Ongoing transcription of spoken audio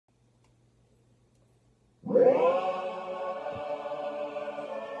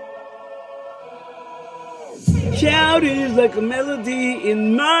Shout is like a melody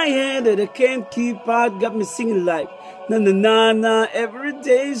in my head that I can't keep out. Got me singing like na na na na every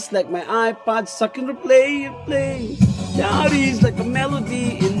day. It's like my iPod stuck in replay, play. Shout is like a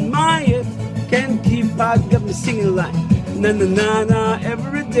melody in my head. Can't keep out. Got me singing like na na na na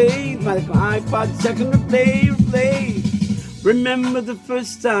every day. It's like my iPod stuck in replay, play. Remember the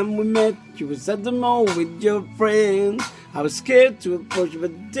first time we met? You was at the mall with your friends. I was scared to approach,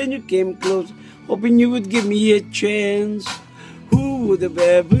 but then you came close, hoping you would give me a chance. Who would have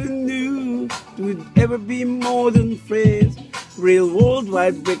ever knew we'd ever be more than friends? Real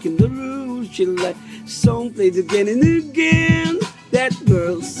worldwide breaking the rules. She like song played again and again. That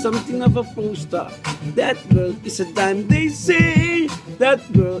girl's something of a pro star. That girl is a dime, they say. That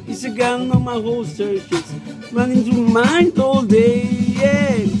girl is a gun on my holster. She's running through my mind all day.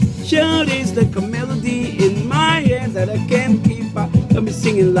 Yeah. Shout is like a melody in my head that I can't keep up. Got me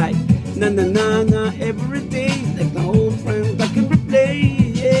singing like na na na na every day, like my old friends I can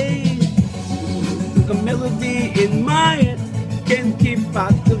replay. Yeah. Like a melody in my head, can't keep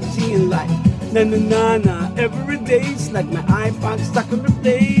up. I'm singing like na na na na every day. It's like my iPod stuck on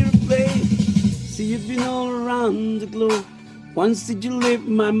replay, replay. See, you've been all around the globe. Once did you leave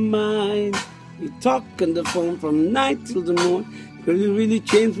my mind? You talk on the phone from night till the morning. Girl, you really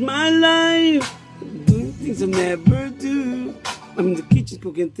changed my life. Doing things I never do. I'm in the kitchen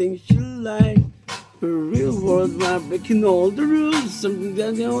cooking things you like. A real world wide breaking all the rules. Something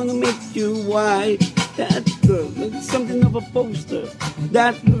that I wanna make you why. That girl is something of a poster.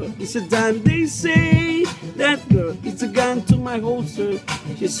 That girl is a dime, they say. That girl is a gun to my holster.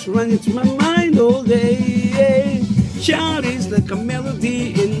 She's running through my mind all day. Shout is like a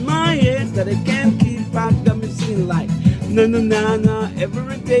melody in my head that I can't keep out. Got me singing like na na na na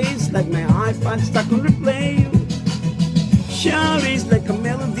every day. It's like my iPod stuck on replay. Shout is like a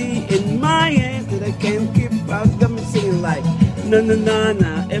melody in my head that I can't keep out. Got me singing like na na na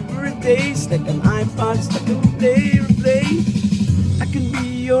na every day. It's like an iPod stuck on replay, replay. I can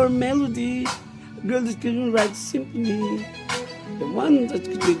be your melody, a girl that can write symphony, the one that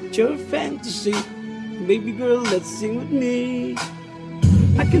could fit your fantasy. Baby girl, let's sing with me.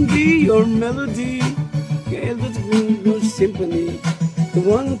 I can be your melody, girl that can your symphony, the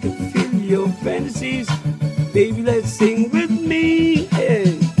one who can fill your fantasies. Baby, let's sing with me.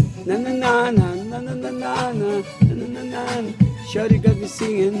 Hey. Na na na na na na na na na na na na. Shawty got me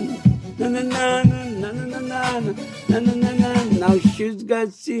singing. Na na na na na na na na na na na na. Now she's got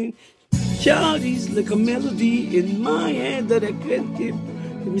to sing. Shawty's like a melody in my head that I can't keep.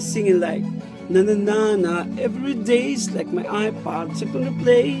 Let me singing like na na na na every day. It's like my iPod stuck on the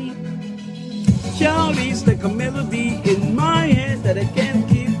play. Shawty's like a melody in my head that I can't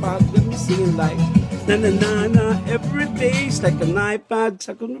keep out. Let me singing like na na na na every day. It's like an iPod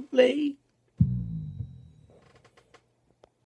stuck on the play.